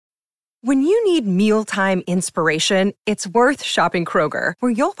When you need mealtime inspiration, it's worth shopping Kroger,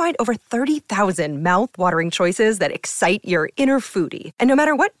 where you'll find over 30,000 mouth-watering choices that excite your inner foodie. And no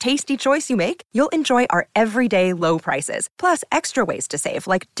matter what tasty choice you make, you'll enjoy our everyday low prices, plus extra ways to save,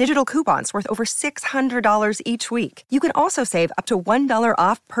 like digital coupons worth over $600 each week. You can also save up to $1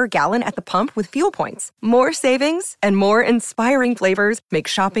 off per gallon at the pump with fuel points. More savings and more inspiring flavors make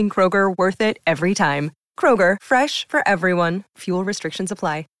shopping Kroger worth it every time. Kroger, fresh for everyone. Fuel restrictions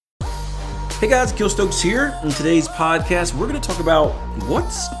apply. Hey guys, Akil Stokes here. In today's podcast, we're going to talk about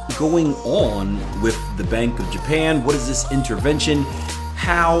what's going on with the Bank of Japan. What is this intervention?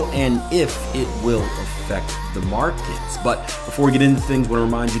 How and if it will affect the markets. But before we get into things, I want to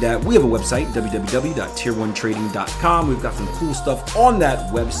remind you that we have a website, www.tier1trading.com. We've got some cool stuff on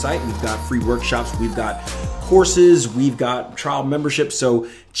that website. We've got free workshops. We've got courses. We've got trial membership. So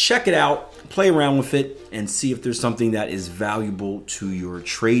check it out, play around with it, and see if there's something that is valuable to your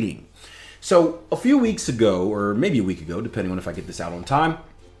trading. So a few weeks ago, or maybe a week ago, depending on if I get this out on time,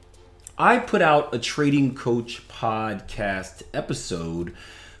 I put out a Trading Coach podcast episode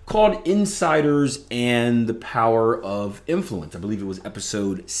called Insiders and the Power of Influence. I believe it was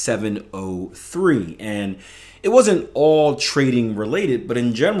episode 703. And it wasn't all trading related, but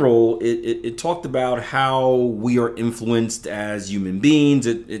in general, it talked about how we are influenced as human beings.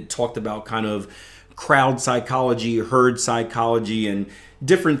 It talked about kind of crowd psychology, herd psychology, and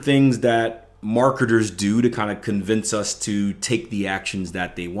different things that marketers do to kind of convince us to take the actions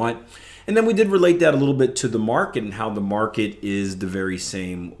that they want. And then we did relate that a little bit to the market and how the market is the very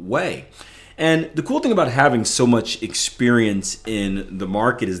same way. And the cool thing about having so much experience in the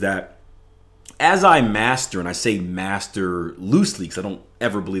market is that as I master, and I say master loosely because I don't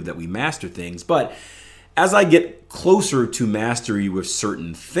ever believe that we master things, but as I get closer to mastery with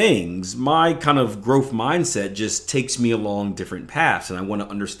certain things, my kind of growth mindset just takes me along different paths, and I want to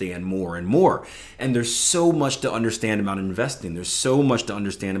understand more and more. And there's so much to understand about investing. There's so much to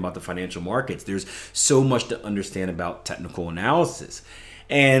understand about the financial markets. There's so much to understand about technical analysis.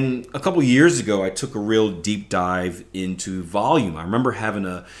 And a couple years ago, I took a real deep dive into volume. I remember having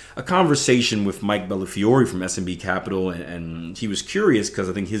a conversation with Mike Bellafiore from SMB Capital, and he was curious because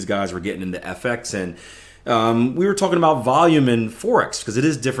I think his guys were getting into FX, and we were talking about volume in Forex because it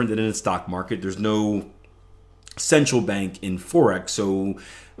is different than in the stock market. There's no central bank in Forex, so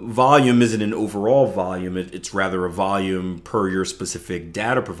volume isn't an overall volume. It's rather a volume per your specific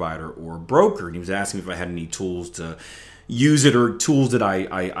data provider or broker. And he was asking me if I had any tools to use it or tools that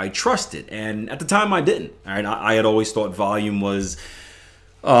I trusted. And at the time I didn't. All right, I had always thought volume was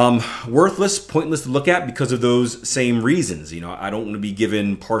worthless, pointless to look at because of those same reasons. You know, I don't want to be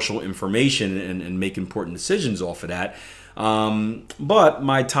given partial information and make important decisions off of that. But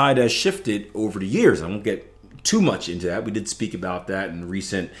my tide has shifted over the years. I won't get too much into that. We did speak about that in the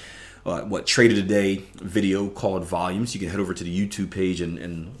recent Traded Today video called Volumes. You can head over to the YouTube page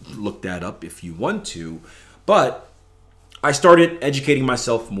and look that up if you want to. But I started educating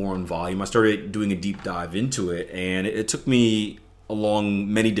myself more on volume. I started doing a deep dive into it, and it took me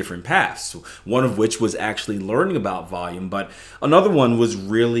along many different paths, one of which was actually learning about volume, but another one was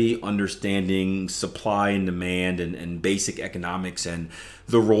really understanding supply and demand and basic economics and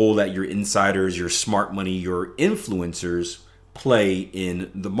the role that your insiders, your smart money, your influencers play in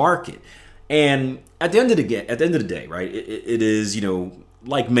the market. And at the end of the day, right, it is, you know,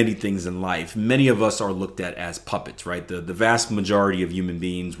 like many things in life, many of us are looked at as puppets, right? The vast majority of human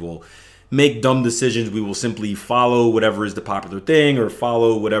beings will make dumb decisions. We will simply follow whatever is the popular thing or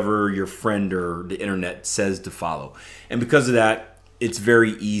follow whatever your friend or the internet says to follow. And because of that, it's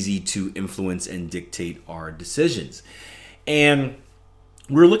very easy to influence and dictate our decisions. And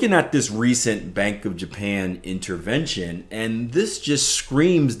we're looking at this recent Bank of Japan intervention, and this just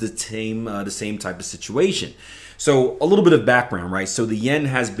screams the same type of situation. So a little bit of background, right? So the yen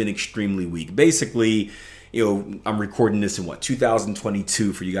has been extremely weak. Basically, you know, I'm recording this in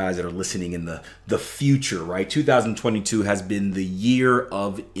 2022 for you guys that are listening in the future, right? 2022 has been the year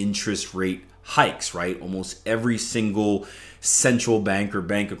of interest rate hikes, right? Almost every single central bank or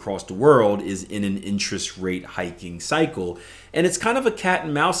bank across the world is in an interest rate hiking cycle. And it's kind of a cat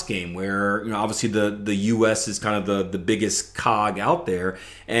and mouse game where, you know, obviously the US is kind of the biggest cog out there,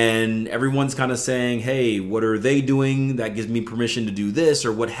 and everyone's kind of saying, hey, what are they doing that gives me permission to do this?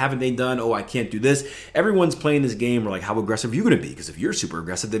 Or what haven't they done? Oh, I can't do this. Everyone's playing this game. We're like, how aggressive are you going to be? Because if you're super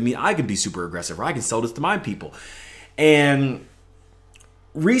aggressive, then I could be super aggressive, or I can sell this to my people. And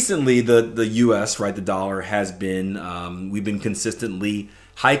recently the U.S., right, the dollar has been, we've been consistently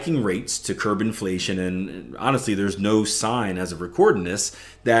hiking rates to curb inflation. And honestly, there's no sign as of recording this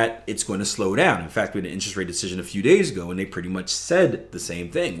that it's going to slow down. In fact, we had an interest rate decision a few days ago and they pretty much said the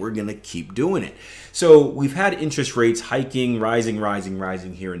same thing. We're going to keep doing it. So we've had interest rates hiking, rising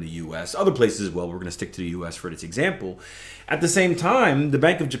here in the U.S. Other places as well. We're going to stick to the U.S. for this example. At the same time, the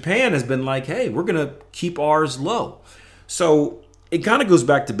Bank of Japan has been like, hey, we're going to keep ours low. So it kind of goes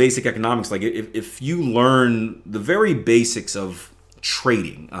back to basic economics. Like if you learn the very basics of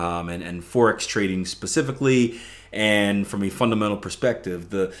trading and Forex trading specifically, and from a fundamental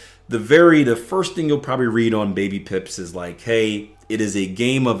perspective, the first thing you'll probably read on Baby Pips is like, hey, it is a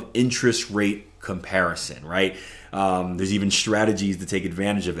game of interest rate comparison, right? There's even strategies to take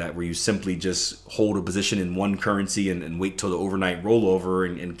advantage of that where you simply just hold a position in one currency and wait till the overnight rollover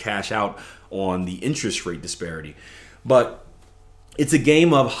and cash out on the interest rate disparity. But it's a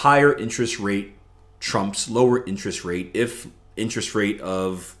game of higher interest rate trumps lower interest rate if interest rate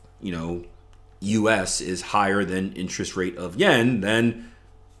of, US is higher than interest rate of yen, then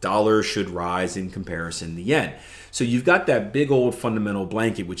dollar should rise in comparison to yen. So you've got that big old fundamental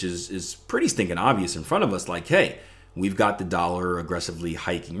blanket, which is pretty stinking obvious in front of us. Like, hey, we've got the dollar aggressively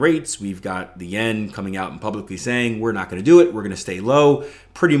hiking rates. We've got the yen coming out and publicly saying we're not going to do it. We're going to stay low.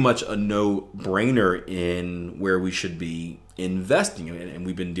 Pretty much a no-brainer in where we should be investing. And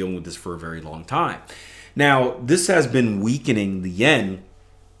we've been dealing with this for a very long time. Now, this has been weakening the yen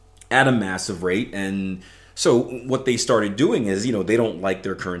at a massive rate. And so what they started doing is, they don't like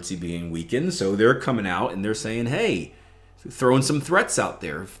their currency being weakened. So they're coming out and they're saying, hey, throwing some threats out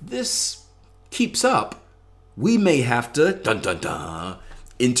there. If this keeps up, we may have to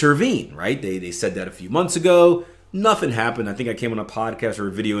intervene, right? They said that a few months ago. Nothing happened. I think I came on a podcast or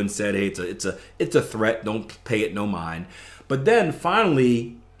a video and said, hey, it's a threat. Don't pay it no mind. But then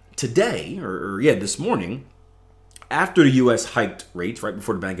finally today, this morning, after the U.S. hiked rates, right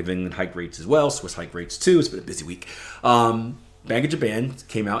before the Bank of England hiked rates as well, Swiss hiked rates too, it's been a busy week, Bank of Japan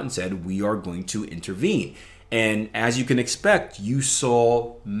came out and said, we are going to intervene. And as you can expect, you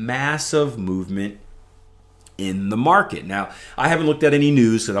saw massive movement in the market. Now, I haven't looked at any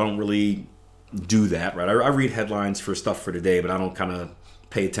news because I don't really do that, right? I read headlines for stuff for today, but I don't kind of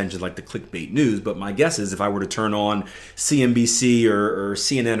pay attention like the clickbait news. But my guess is if I were to turn on CNBC or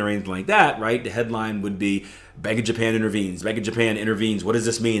CNN or anything like that, right, the headline would be Bank of Japan intervenes. Bank of Japan intervenes. What does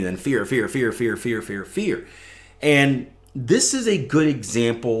this mean? And fear. And this is a good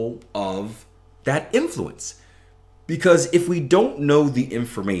example of that influence. Because if we don't know the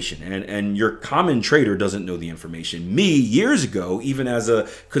information, and your common trader doesn't know the information, me years ago, even as a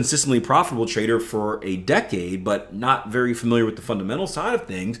consistently profitable trader for a decade, but not very familiar with the fundamental side of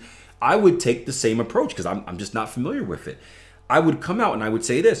things, I would take the same approach because I'm just not familiar with it. I would come out and I would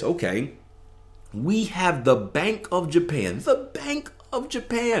say this, okay, we have the Bank of Japan,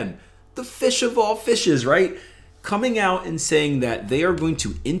 the fish of all fishes, right? Coming out and saying that they are going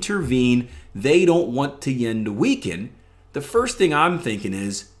to intervene. They don't want the yen to weaken. The first thing I'm thinking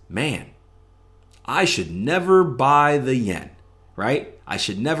is, man, I should never buy the yen, right? I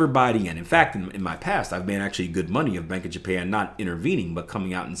should never buy the yen. In fact, in my past, I've made actually good money of Bank of Japan not intervening, but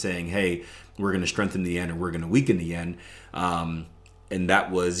coming out and saying, hey, we're going to strengthen the yen or we're going to weaken the yen. And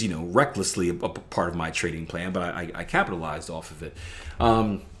that was, recklessly a part of my trading plan, but I capitalized off of it.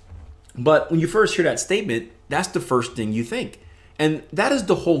 But when you first hear that statement, that's the first thing you think. And that is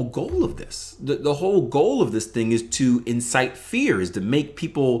the whole goal of this. The whole goal of this thing is to incite fear, is to make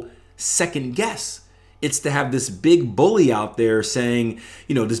people second guess. It's to have this big bully out there saying,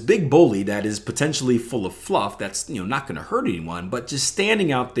 this big bully that is potentially full of fluff, that's, not going to hurt anyone, but just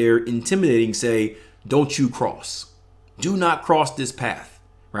standing out there intimidating, say, don't you cross. Do not cross this path,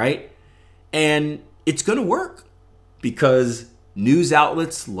 right? And it's going to work because news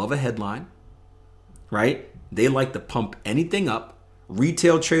outlets love a headline, right? They like to pump anything up.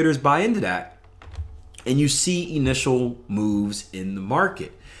 Retail traders buy into that. And you see initial moves in the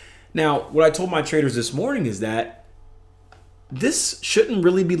market. Now, what I told my traders this morning is that this shouldn't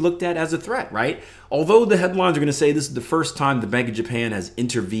really be looked at as a threat, right? Although the headlines are going to say this is the first time the Bank of Japan has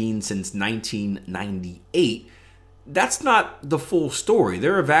intervened since 1998, that's not the full story.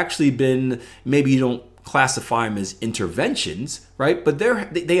 There have actually been, maybe you don't classify them as interventions, right? But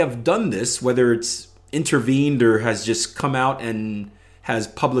they have done this, whether it's intervened or has just come out and has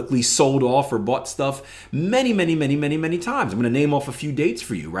publicly sold off or bought stuff many times. I'm going to name off a few dates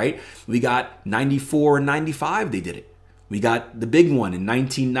for you, right? We got 94 and 95, they did it. We got the big one in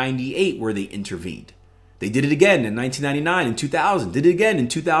 1998 where they intervened. They did it again in 1999 and 2000, did it again in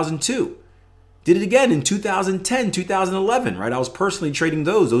 2002. Did it again in 2010, 2011, right? I was personally trading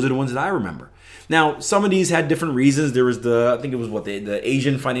those. Those are the ones that I remember. Now, some of these had different reasons. There was the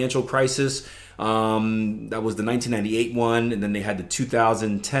Asian financial crisis. That was the 1998 one. And then they had the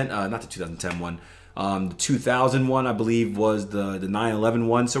 2010, not the 2010 one. The 2001, I believe, was the 9/11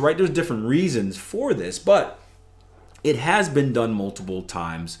 one. So, right, there's different reasons for this, but it has been done multiple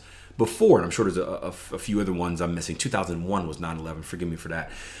times before. And I'm sure there's a few other ones I'm missing. 2001 was 9/11. Forgive me for that.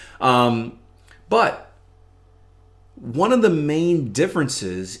 But one of the main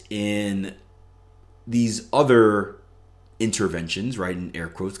differences in these other interventions, right, in air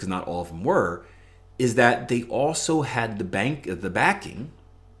quotes, because not all of them were, is that they also had the backing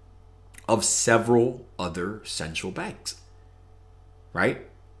of several other central banks, right?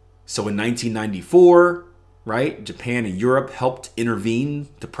 So in 1994, right, Japan and Europe helped intervene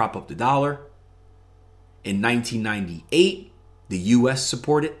to prop up the dollar. In 1998, the U.S.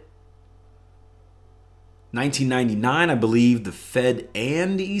 supported. 1999, I believe the Fed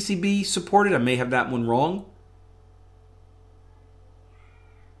and the ECB supported. I may have that one wrong.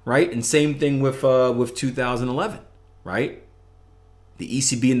 Right? And same thing with 2011, right? The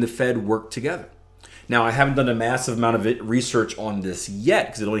ECB and the Fed worked together. Now, I haven't done a massive amount of research on this yet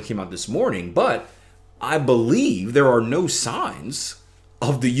because it only came out this morning, but I believe there are no signs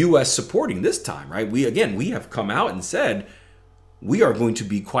of the U.S. supporting this time, right? We have come out and said we are going to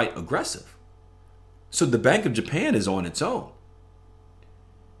be quite aggressive. So the Bank of Japan is on its own.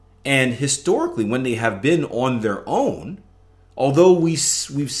 And historically, when they have been on their own, although we've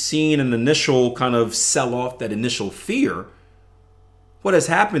seen an initial kind of sell-off, that initial fear, what has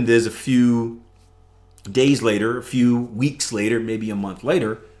happened is a few days later, a few weeks later, maybe a month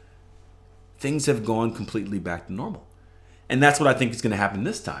later, things have gone completely back to normal. And that's what I think is going to happen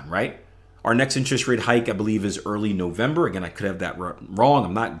this time, right? Our next interest rate hike, I believe, is early November. Again, I could have that wrong.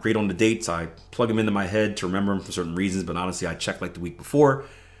 I'm not great on the dates. I plug them into my head to remember them for certain reasons, but honestly, I checked like the week before.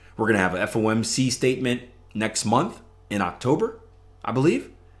 We're going to have an FOMC statement next month in October, I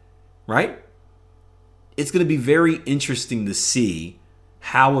believe, right? It's going to be very interesting to see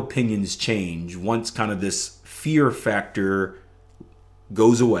how opinions change once kind of this fear factor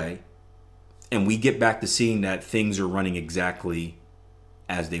goes away and we get back to seeing that things are running exactly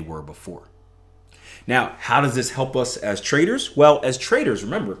as they were before. Now, how does this help us as traders? Well, as traders,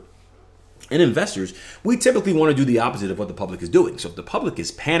 remember, and investors, we typically want to do the opposite of what the public is doing. So if the public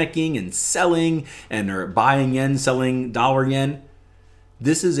is panicking and selling and they're buying yen, selling dollar yen,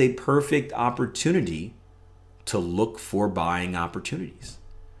 this is a perfect opportunity to look for buying opportunities.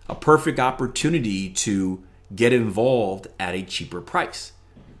 A perfect opportunity to get involved at a cheaper price.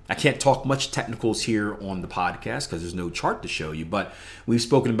 I can't talk much technicals here on the podcast because there's no chart to show you, but we've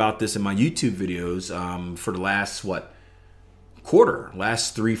spoken about this in my YouTube videos for the last, last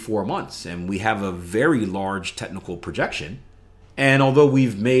 3-4 months. And we have a very large technical projection. And although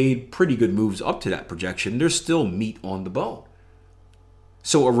we've made pretty good moves up to that projection, there's still meat on the bone.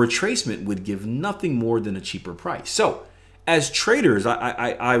 So a retracement would give nothing more than a cheaper price. So as traders,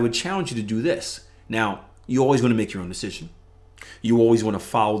 I would challenge you to do this. Now, you always want to make your own decision. You always want to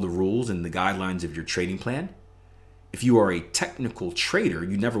follow the rules and the guidelines of your trading plan. If you are a technical trader,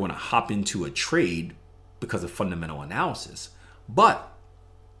 you never want to hop into a trade because of fundamental analysis. But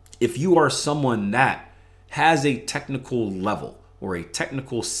if you are someone that has a technical level or a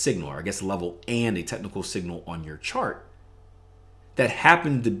technical signal, or I guess level and a technical signal on your chart that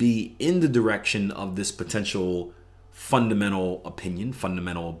happen to be in the direction of this potential fundamental opinion,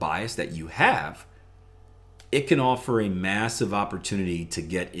 fundamental bias that you have, it can offer a massive opportunity to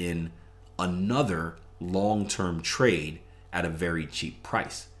get in another long-term trade at a very cheap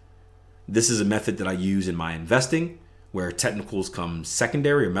price. This is a method that I use in my investing, where technicals come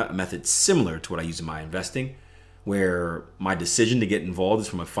secondary, or a method similar to what I use in my investing, where my decision to get involved is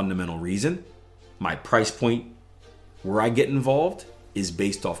from a fundamental reason. My price point where I get involved is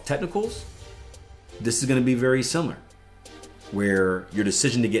based off technicals. This is going to be very similar, where your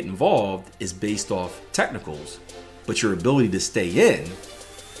decision to get involved is based off technicals, but your ability to stay in,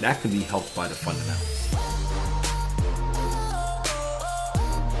 that can be helped by the fundamentals.